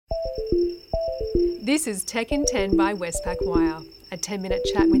This is Tech in 10 by Westpac Wire, a 10-minute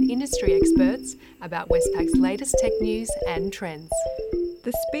chat with industry experts about Westpac's latest tech news and trends.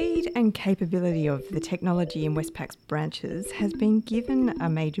 The speed and capability of the technology in Westpac's branches has been given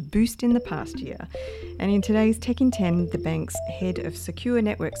a major boost in the past year. And in today's Tech in 10, the bank's Head of Secure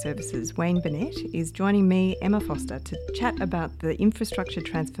Network Services, Wayne Burnett, is joining me, Emma Foster, to chat about the infrastructure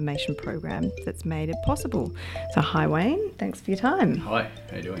transformation program that's made it possible. So hi Wayne, thanks for your time. Hi,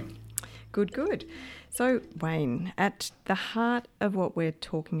 how you doing? Good. So, Wayne, at the heart of what we're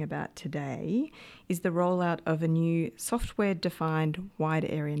talking about today is the rollout of a new software-defined wide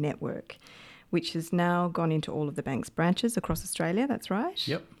area network, which has now gone into all of the bank's branches across Australia, that's right?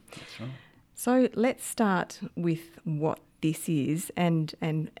 Yep, that's right. So let's start with what this is. And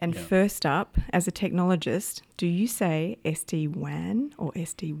First up, as a technologist, do you say SD-WAN or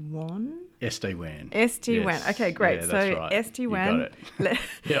SD-WAN? SD-WAN. SD-WAN. Yes. Okay, great. Yeah, so that's right. SD-WAN,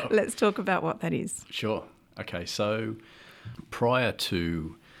 let's talk about what that is. Sure. Okay, so prior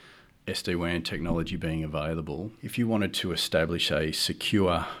to SD-WAN technology being available, if you wanted to establish a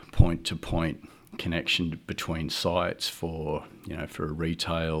secure point-to-point connection between sites for a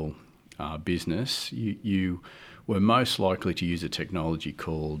retail business, you were most likely to use a technology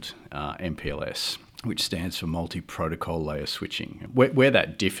called MPLS, which stands for multi-protocol layer switching. Where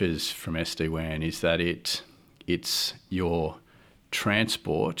that differs from SD-WAN is that it's your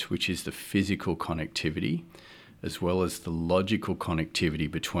transport, which is the physical connectivity, as well as the logical connectivity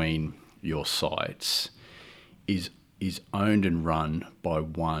between your sites, is owned and run by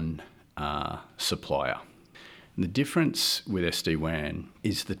one supplier. And the difference with SD-WAN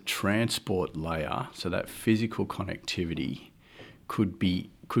is the transport layer, so that physical connectivity could be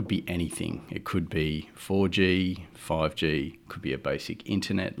anything. It could be 4G, 5G, could be a basic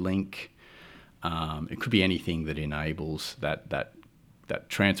internet link. It could be anything that enables that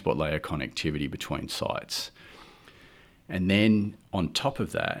transport layer connectivity between sites. And then on top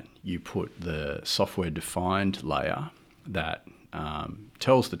of that, you put the software-defined layer that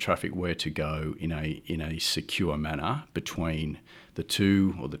tells the traffic where to go in a secure manner between the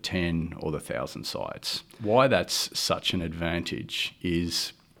 2 or the 10 or the 1,000 sites. Why that's such an advantage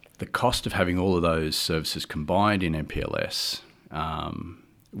is the cost of having all of those services combined in MPLS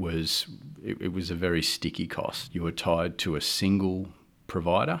was a very sticky cost. You were tied to a single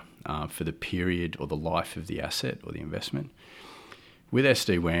provider for the period or the life of the asset or the investment. With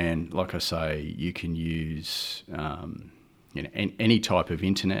SD-WAN, like I say, you can use any type of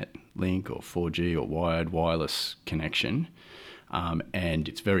internet link or 4G or wired wireless connection, and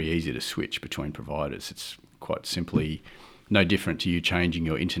it's very easy to switch between providers. It's quite simply no different to you changing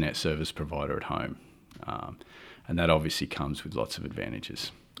your internet service provider at home, and that obviously comes with lots of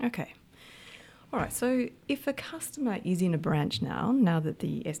advantages. Okay. All right, so if a customer is in a branch now that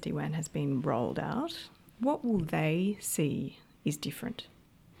the SD-WAN has been rolled out, what will they see is different?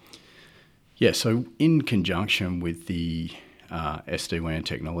 Yeah, so in conjunction with the SD-WAN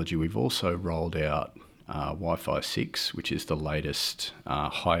technology, we've also rolled out Wi-Fi 6, which is the latest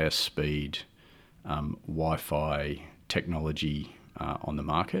higher speed Wi-Fi technology on the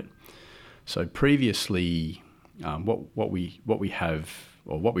market. So previously, what we have,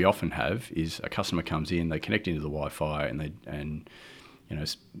 or what we often have, is a customer comes in, they connect into the Wi-Fi, and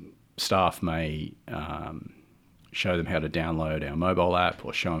staff may show them how to download our mobile app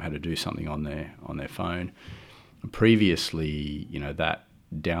or show them how to do something on their phone. And previously, that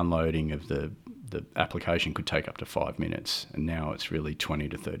downloading of the application could take up to 5 minutes, and now it's really 20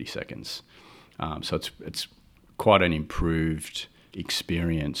 to 30 seconds. So it's quite an improved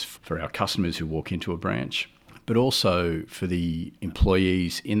experience for our customers who walk into a branch, but also for the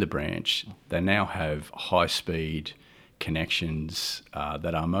employees in the branch. They now have high-speed connections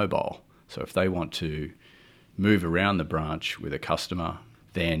that are mobile. So if they want to move around the branch with a customer,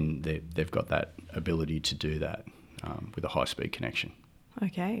 then they've got that ability to do that with a high-speed connection.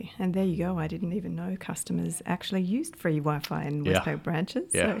 Okay, and there you go. I didn't even know customers actually used free Wi-Fi in Westpac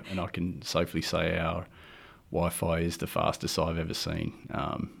branches. Yeah, so. And I can safely say our Wi-Fi is the fastest I've ever seen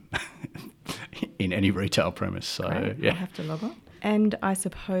in any retail premise. So Great. yeah, I'll have to log on. And I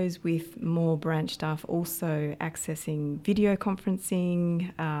suppose with more branch staff also accessing video conferencing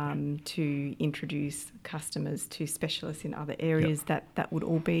to introduce customers to specialists in other areas, Yep. that would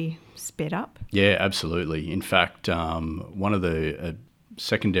all be sped up? Yeah, absolutely. In fact, one of the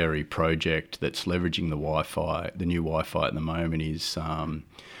secondary project that's leveraging the new Wi-Fi at the moment is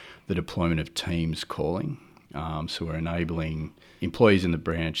the deployment of Teams calling. So we're enabling employees in the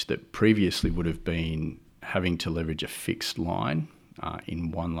branch that previously would have been having to leverage a fixed line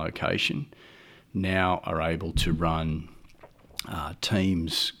in one location, now are able to run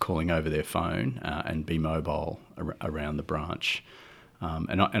teams calling over their phone and be mobile around the branch.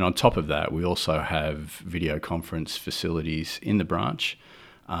 And on top of that, we also have video conference facilities in the branch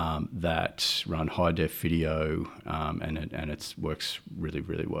that run high-def video, and it works really,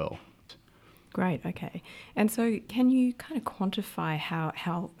 really well. Great, okay. And so can you kind of quantify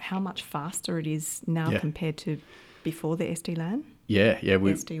how much faster it is now compared to before the SD-LAN? Yeah.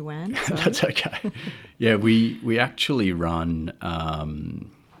 SD-WAN, sorry. That's okay. Yeah, we actually run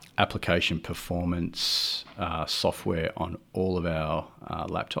application performance software on all of our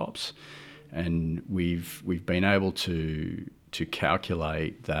laptops, and we've been able to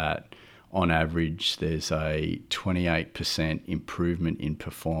calculate that on average there's a 28% improvement in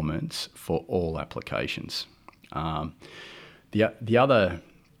performance for all applications. The other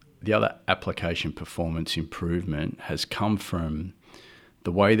application performance improvement has come from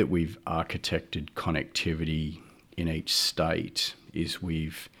the way that we've architected connectivity in each state. Is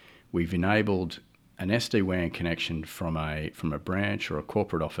we've enabled an SD-WAN connection from a branch or a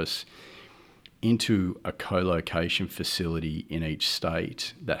corporate office into a co-location facility in each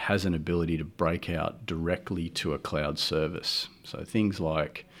state that has an ability to break out directly to a cloud service. So things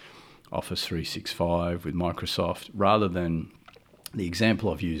like Office 365 with Microsoft, rather than the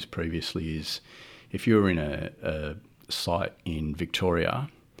example I've used previously is if you're in a site in Victoria,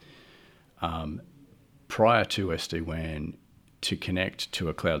 prior to SD-WAN, to connect to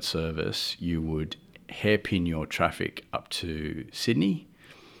a cloud service, you would hairpin your traffic up to Sydney,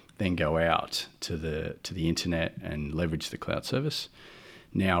 then go out to the internet and leverage the cloud service.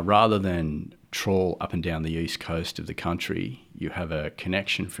 Now, rather than trawl up and down the east coast of the country, you have a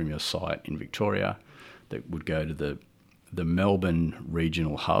connection from your site in Victoria that would go to the Melbourne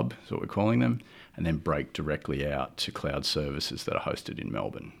regional hub, is what we're calling them, and then break directly out to cloud services that are hosted in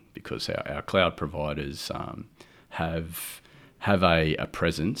Melbourne, because our cloud providers have a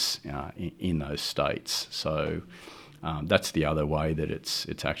presence in those states. So that's the other way that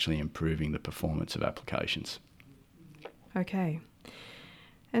it's actually improving the performance of applications. Okay.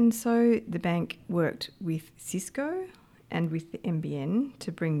 And so the bank worked with Cisco and with the NBN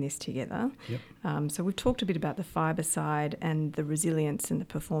to bring this together. Yep. So we've talked a bit about the fibre side and the resilience and the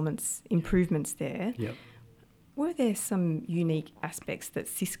performance improvements there. Yep. Were there some unique aspects that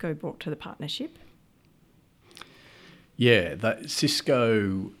Cisco brought to the partnership? Yeah,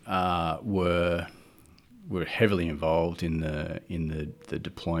 Cisco were heavily involved in the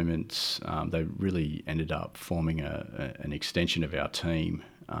deployments. They really ended up forming an extension of our team.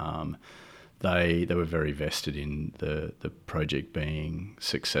 They were very vested in the project being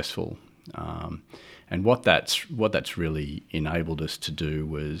successful, and what that's really enabled us to do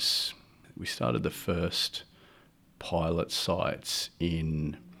was we started the first pilot sites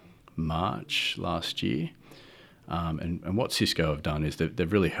in March last year. And what Cisco have done is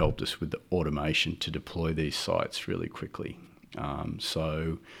they've really helped us with the automation to deploy these sites really quickly.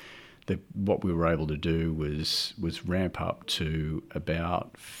 So what we were able to do was ramp up to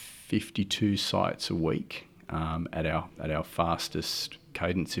about 52 sites a week at our fastest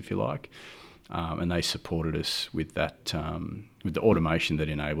cadence, if you like. And they supported us with that with the automation that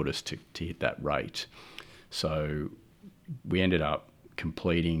enabled us to hit that rate. So we ended up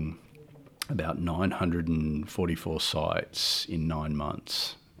completing about 944 sites in 9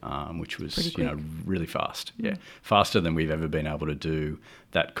 months, which was really fast. Yeah, faster than we've ever been able to do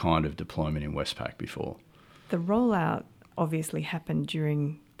that kind of deployment in Westpac before. The rollout obviously happened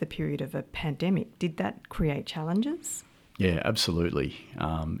during the period of a pandemic. Did that create challenges? Yeah, absolutely.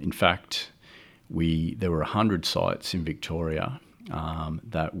 In fact, there were 100 sites in Victoria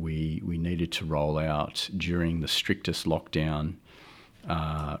that we needed to roll out during the strictest lockdown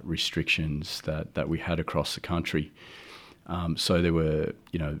restrictions that we had across the country. So there were,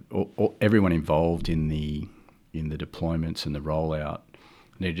 everyone involved in the deployments and the rollout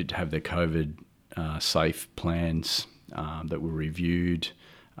needed to have their COVID safe plans that were reviewed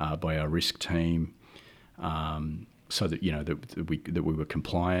by our risk team, so that that we were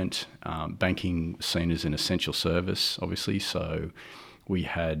compliant. Banking seen as an essential service, obviously, so we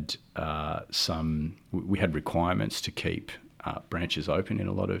had requirements to keep branches open in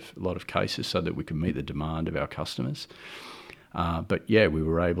a lot of cases so that we could meet the demand of our customers. But yeah, we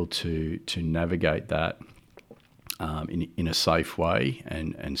were able to navigate that in a safe way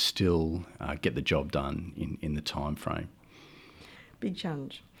and still get the job done in the time frame. Big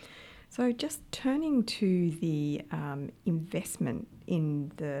challenge. So just turning to the investment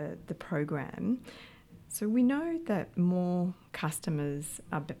in the program, so we know that more customers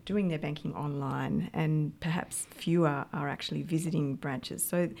are doing their banking online and perhaps fewer are actually visiting branches.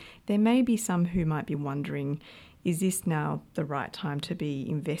 So there may be some who might be wondering, Is this now the right time to be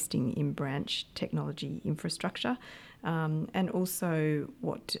investing in branch technology infrastructure? And also,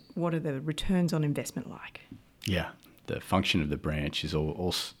 what are the returns on investment like? Yeah, the function of the branch is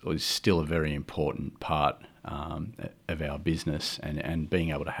still a very important part of our business, and being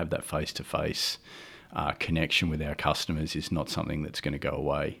able to have that face-to-face connection with our customers is not something that's going to go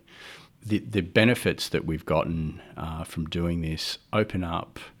away. The benefits that we've gotten from doing this open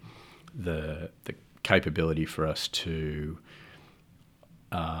up the capability for us to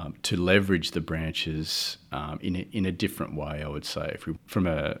leverage the branches in a different way, I would say. From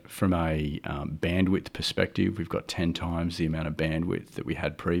a bandwidth perspective, we've got 10 times the amount of bandwidth that we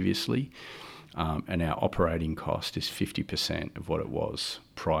had previously, and our operating cost is 50% of what it was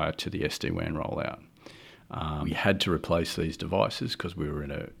prior to the SD-WAN rollout. We had to replace these devices because we were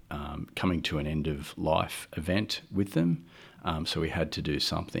in a coming to an end of life event with them, so we had to do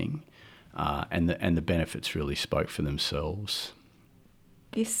something, and the benefits really spoke for themselves.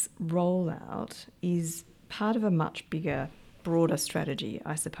 This rollout is part of a much bigger, broader strategy,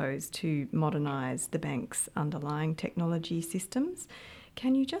 I suppose, to modernise the bank's underlying technology systems.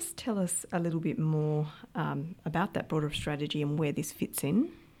 Can you just tell us a little bit more about that broader strategy and where this fits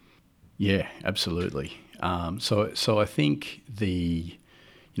in? Yeah, absolutely. So I think we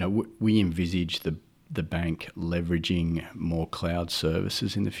envisage the bank leveraging more cloud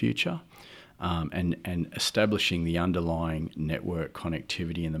services in the future, and establishing the underlying network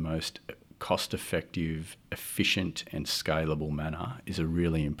connectivity in the most cost-effective, efficient, and scalable manner is a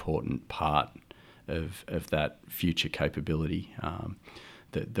really important part of that future capability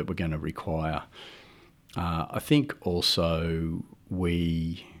that we're going to require. I think also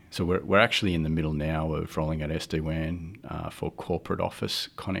we're actually in the middle now of rolling out SD-WAN for corporate office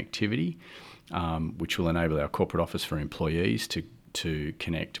connectivity, which will enable our corporate office for employees to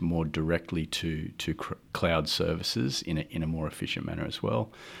connect more directly to cloud services in a more efficient manner as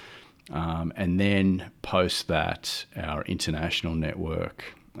well. And then post that, our international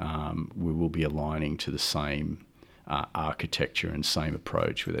network, we will be aligning to the same architecture and same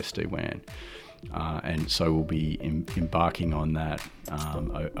approach with SD-WAN. And so we'll be embarking on that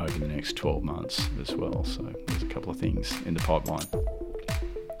over the next 12 months as well. So there's a couple of things in the pipeline.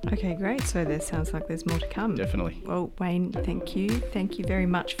 Okay, great. So there sounds like there's more to come. Definitely. Well, Wayne, thank you. Thank you very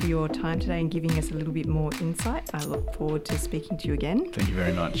much for your time today and giving us a little bit more insight. I look forward to speaking to you again. Thank you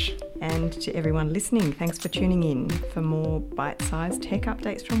very much. And to everyone listening, thanks for tuning in. For more bite-sized tech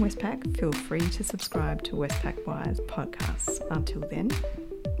updates from Westpac, feel free to subscribe to Westpac Wire's podcasts. Until then,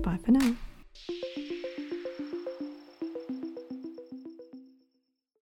 bye for now.